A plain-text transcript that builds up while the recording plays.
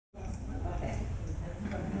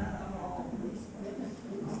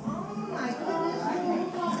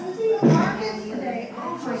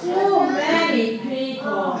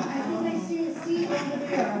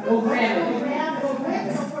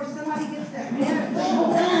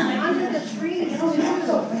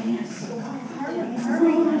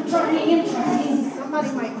Hurry.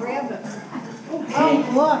 Somebody might grab it.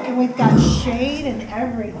 Oh, look, and we've got shade and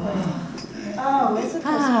everything. Oh, isn't this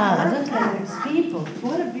perfect? Look at these people.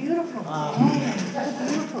 What a beautiful day. What a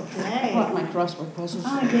beautiful day. I brought my crossword puzzles.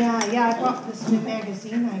 Oh, yeah, I brought this new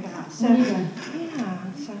magazine I got. So,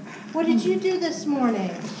 so what did you do this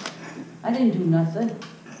morning? I didn't do nothing.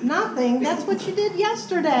 Nothing? That's what you did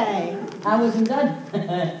yesterday. I wasn't done. I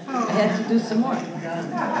had to do some more.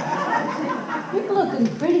 You're looking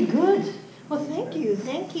pretty good. Well, thank you.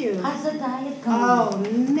 How's the diet going? Oh,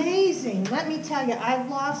 amazing. Let me tell you, I've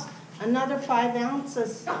lost another 5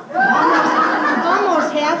 ounces. Almost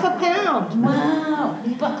half a pound. Wow.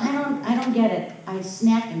 But I don't get it. I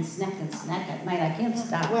snack at night. I can't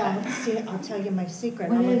stop. Well, see, I'll tell you my secret.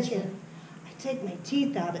 What is it? I take my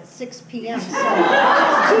teeth out at 6 p.m. So it's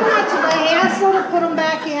too much of a hassle to put them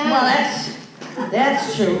back in. Well,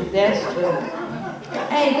 that's true. That's true.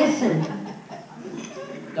 Hey, listen.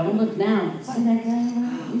 Don't look now. See that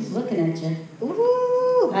guy? He's looking at you.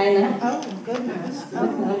 Ooh. I know. Oh, goodness. Oh,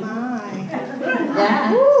 my.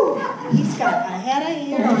 Yeah. Ooh. He's got a head of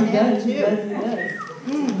hair on him, too.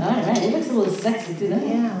 All right. He looks a little sexy, too, doesn't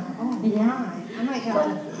he? Yeah. Oh, my. I might have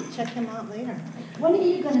to check him out later. When are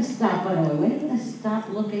you going to stop, by the way? When are you going to stop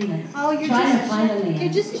looking at trying to find a man?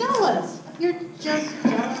 You're just jealous. You're just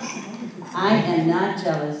jealous. I am not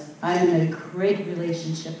jealous. I'm in a great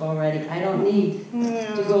relationship already. I don't need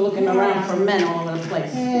to go looking around for men all over the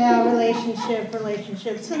place. Yeah,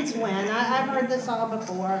 relationship. Since when? I've heard this all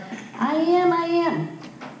before. I am.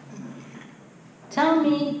 Tell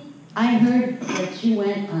me, I heard that you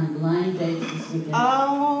went on blind dates this weekend.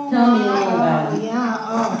 Oh. Tell me all about it. Yeah,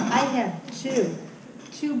 I had two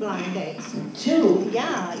blind dates. 2?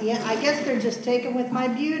 Yeah, I guess they're just taken with my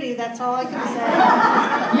beauty, that's all I can say.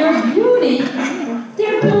 Your beauty?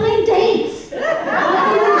 They're blind dates. They're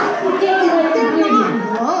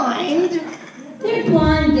not blind. They're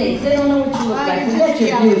blind dates. They don't know what you look like. Forget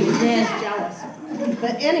your beauty. You're just jealous.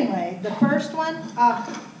 But anyway, the first one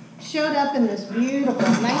showed up in this beautiful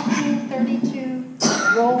 1932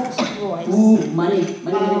 Rolls Royce. Ooh, money.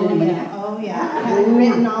 Oh, yeah. Had it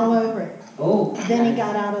written all over it. Oh. Then he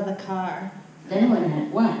got out of the car. Then what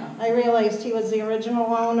happened? Wow. I realized he was the original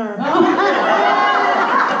owner.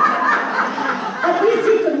 At least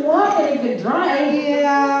he could walk and he could drive.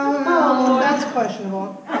 Yeah. Oh, that's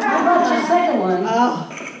questionable. How about your second one? Oh,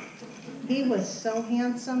 he was so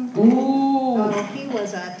handsome. Ooh. Oh, he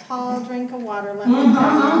was a tall drink of water, let me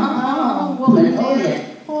tell you.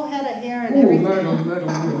 Woman, full head of hair and everything. Myrtle.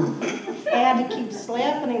 I had to keep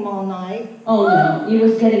slapping him all night. Oh, no. He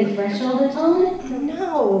was getting fresh all the time?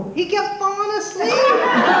 No. He kept falling asleep.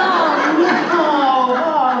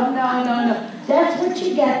 Oh, no. That's what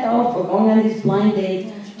you get, though, for going on these blind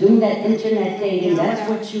dates, doing that internet dating. That's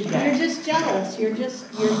what you get. You're just jealous. You're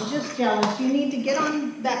just jealous. You need to get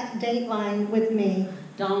on that date line with me.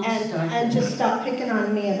 And just stop picking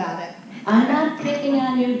on me about it. I'm not picking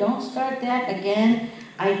on you. Don't start that again.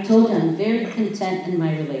 I told you I'm very content in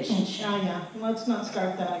my relationship. Oh, yeah. Let's not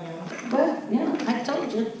start that again. But, I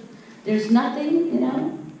told you. There's nothing,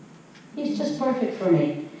 he's just perfect for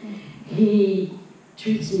me. He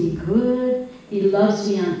treats me good. He loves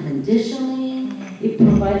me unconditionally. He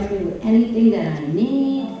provides me with anything that I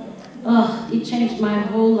need. Oh, he changed my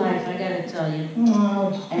whole life, I gotta tell you.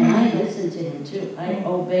 And I listen to him, too. I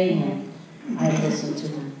obey him. I listen to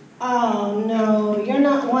him. Oh, no, you're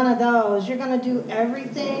not one of those. You're going to do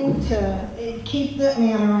everything to keep the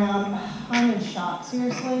man around. I'm in shock.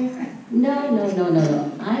 Seriously? No.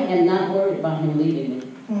 I am not worried about him leaving me.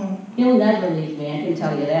 He'll never leave me, I can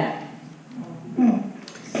tell you that.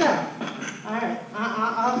 So, all right,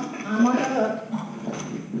 I'm on the hook.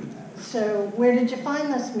 So, where did you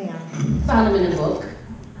find this man? Found him in a book.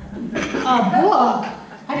 A book?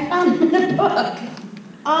 I found him in a book.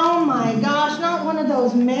 Oh my gosh, not one of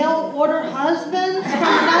those mail order husbands from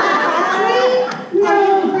another country? No.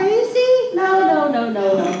 Are you crazy? No.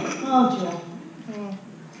 Oh, Jill.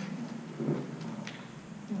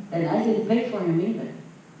 And I didn't pay for him either.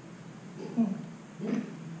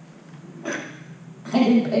 I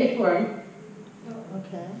didn't pay for him.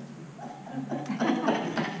 Okay.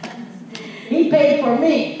 He paid for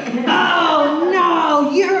me. Oh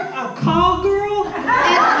no, you're a call girl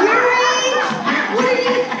at your age? What are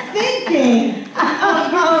you thinking?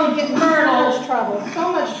 Oh, you're getting so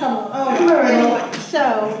much trouble. Oh, anyway,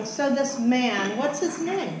 so this man, what's his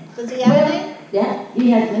name? Does he have a name? Yeah,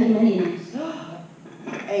 he has many names.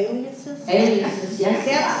 Aliases? Aliases, yes.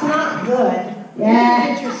 That's not good. Yeah.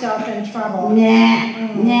 You get yourself in trouble.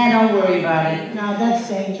 Nah, don't worry about it. No, that's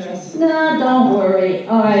dangerous. No, don't worry.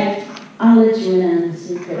 All right, I'll let you in on the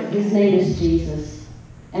secret. His name is Jesus.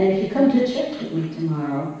 And if you come to church with me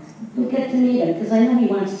tomorrow, you'll get to meet him, because I know he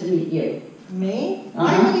wants to meet you. Me?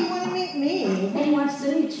 Why would he want to meet me? And he wants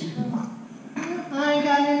to meet you. I ain't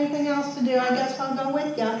got anything else to do. I guess I'll go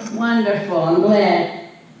with you. Wonderful. I'm glad.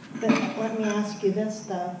 But let me ask you this,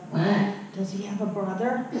 though. What? Does he have a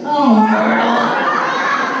brother? Oh, Myrtle.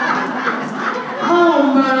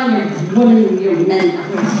 Oh, Myrtle, you're one of your men.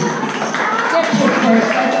 Get your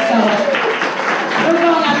purse.